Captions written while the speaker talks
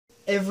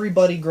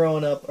everybody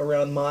growing up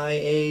around my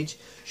age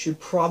should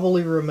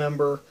probably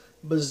remember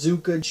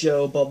Bazooka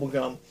Joe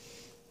bubblegum.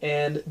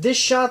 And this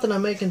shot that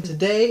I'm making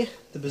today,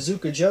 the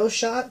Bazooka Joe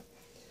shot,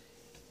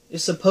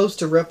 is supposed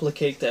to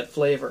replicate that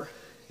flavor.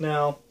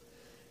 Now,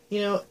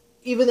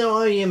 even though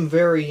I am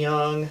very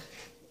young,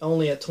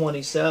 only at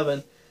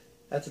 27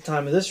 at the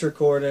time of this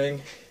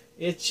recording,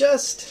 it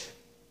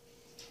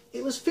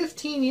was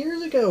 15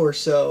 years ago or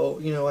so.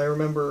 I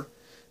remember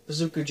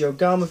Bazooka Joe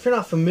gum. If you're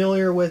not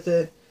familiar with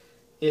it,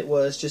 it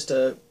was just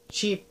a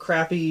cheap,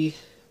 crappy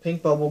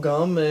pink bubble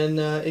gum, and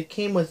it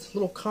came with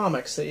little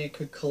comics that you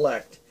could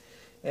collect.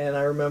 And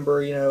I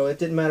remember, it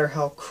didn't matter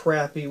how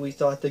crappy we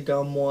thought the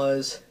gum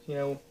was,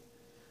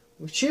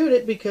 we chewed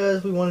it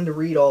because we wanted to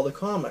read all the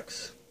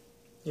comics.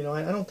 I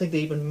don't think they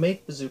even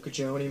make Bazooka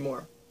Joe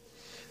anymore.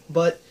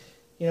 But,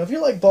 if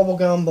you like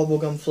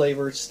bubblegum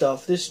flavored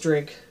stuff, this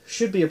drink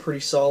should be a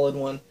pretty solid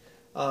one.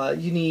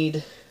 You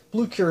need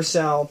Blue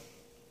Curacao,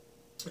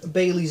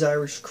 Bailey's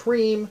Irish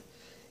Cream,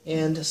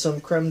 and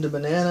some creme de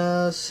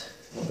bananas,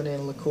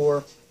 banana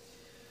liqueur.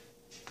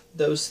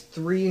 Those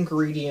 3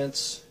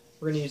 ingredients,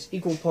 we're going to use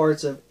equal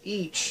parts of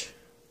each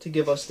to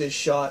give us this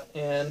shot,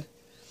 and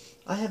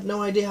I have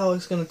no idea how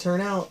it's going to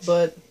turn out,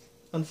 but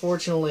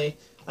unfortunately,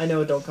 I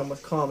know it don't come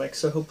with comics,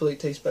 so hopefully it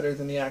tastes better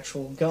than the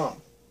actual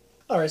gum.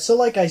 Alright, so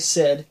like I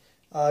said,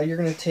 you're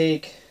going to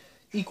take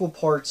equal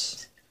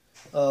parts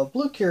of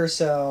Blue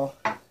Curacao,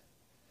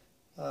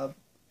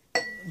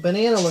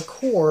 banana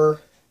liqueur,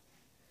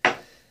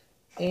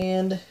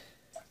 and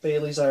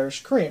Bailey's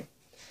Irish Cream.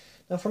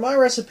 Now for my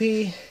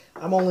recipe,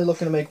 I'm only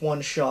looking to make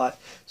 1 shot,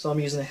 so I'm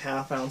using a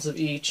 ½ ounce of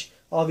each.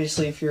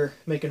 Obviously, if you're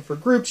making for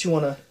groups, you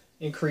want to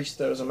increase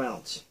those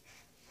amounts.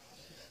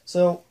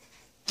 So,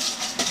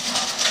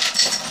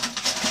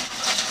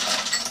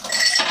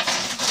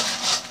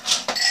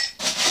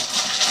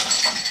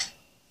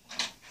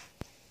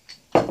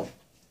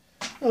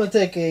 I'm going to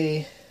take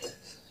a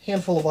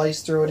handful of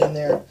ice, throw it in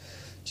there,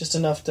 just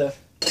enough to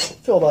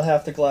fill about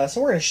half the glass,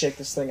 and we're going to shake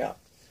this thing up.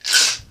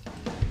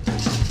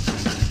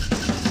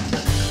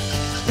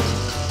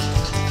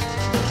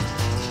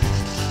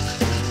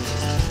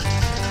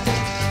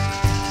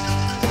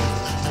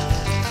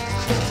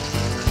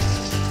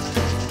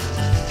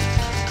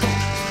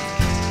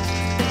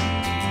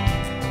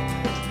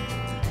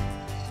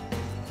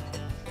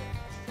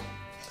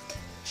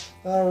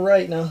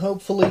 Alright, now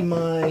hopefully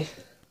my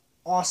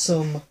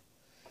awesome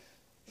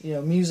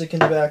music in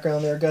the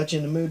background there got you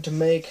in the mood to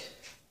make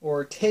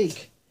or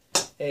take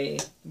a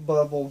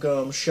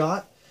bubblegum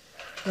shot.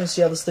 Let's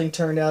see how this thing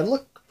turned out. It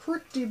looked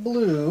pretty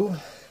blue,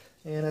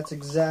 and that's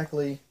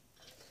exactly,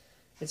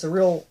 it's a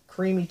real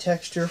creamy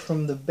texture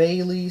from the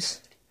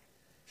Baileys,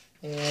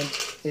 and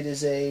it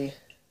is a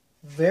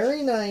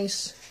very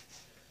nice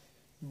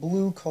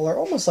blue color,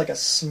 almost like a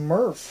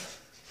Smurf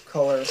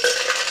color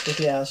if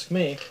you ask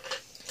me.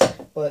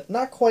 But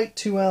not quite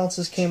 2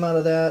 ounces came out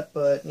of that,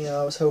 but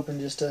I was hoping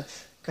just to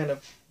kind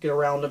of get a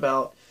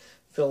roundabout,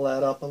 fill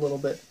that up a little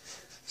bit.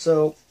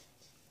 So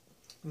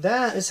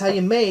that is how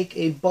you make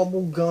a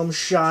bubblegum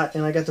shot,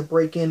 and I got to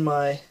break in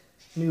my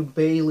new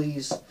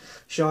Bailey's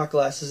shot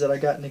glasses that I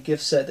got in a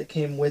gift set that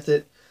came with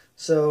it.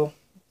 So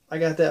I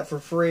got that for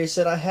free. I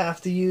said I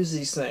have to use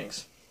these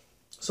things.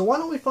 So why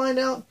don't we find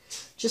out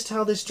just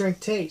how this drink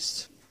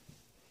tastes?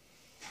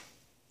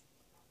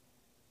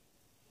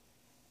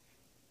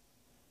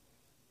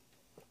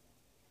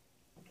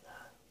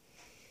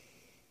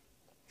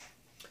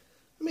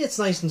 I mean, it's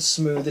nice and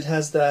smooth. It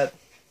has that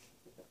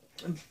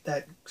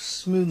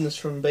smoothness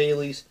from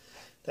Bailey's,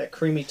 that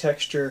creamy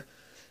texture.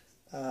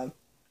 And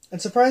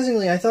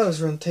surprisingly, I thought it was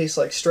going to taste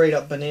like straight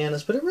up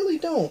bananas, but it really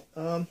don't.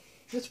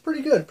 It's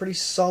pretty good, pretty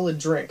solid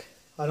drink.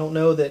 I don't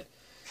know that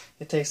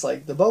it tastes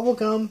like the bubble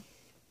gum,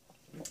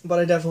 but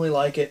I definitely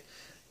like it.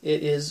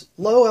 It is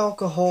low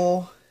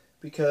alcohol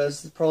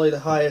because probably the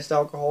highest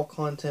alcohol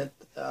content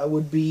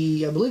would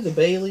be, I believe, the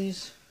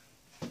Bailey's.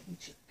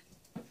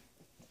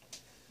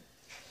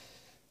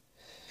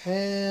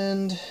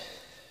 And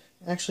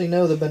actually,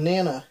 no, the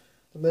banana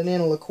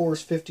liqueur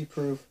is 50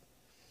 proof,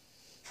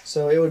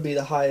 so it would be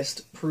the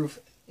highest proof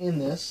in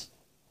this.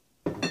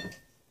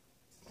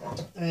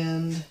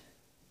 And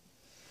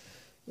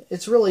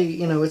it's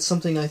really, it's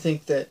something I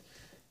think that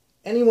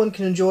anyone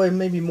can enjoy.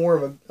 Maybe more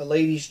of a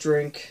ladies'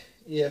 drink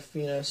if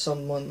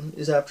someone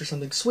is after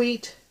something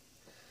sweet,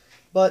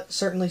 but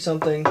certainly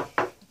something,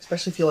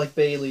 especially if you like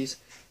Bailey's,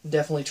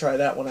 definitely try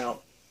that one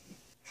out.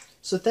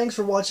 So thanks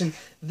for watching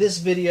this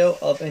video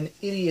of An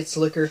Idiot's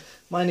Liquor.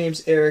 My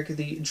name's Eric,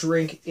 the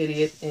Drink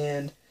Idiot,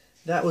 and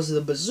that was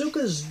the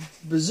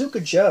Bazooka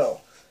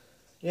Joe.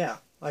 Yeah,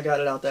 I got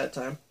it out that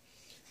time.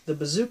 The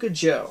Bazooka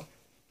Joe.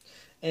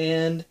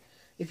 And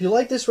if you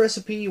like this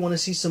recipe, you want to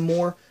see some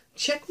more,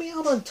 check me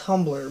out on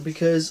Tumblr,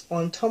 because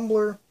on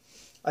Tumblr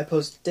I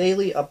post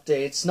daily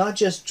updates, not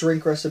just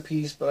drink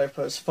recipes, but I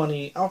post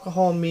funny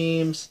alcohol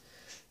memes,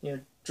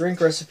 drink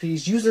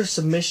recipes, user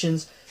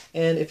submissions.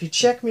 And if you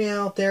check me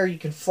out there, you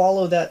can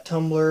follow that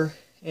Tumblr,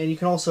 and you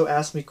can also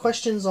ask me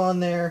questions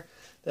on there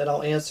that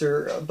I'll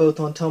answer both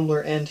on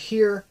Tumblr and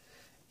here.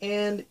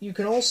 And you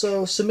can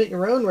also submit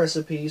your own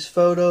recipes,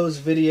 photos,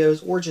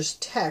 videos, or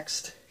just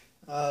text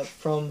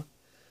from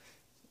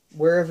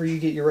wherever you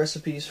get your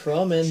recipes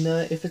from. And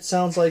if it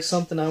sounds like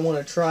something I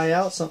want to try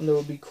out, something that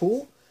would be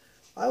cool,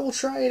 I will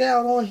try it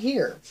out on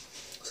here.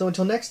 So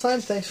until next time,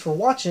 thanks for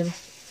watching.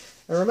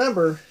 And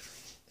remember,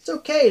 it's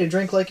okay to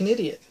drink like an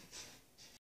idiot.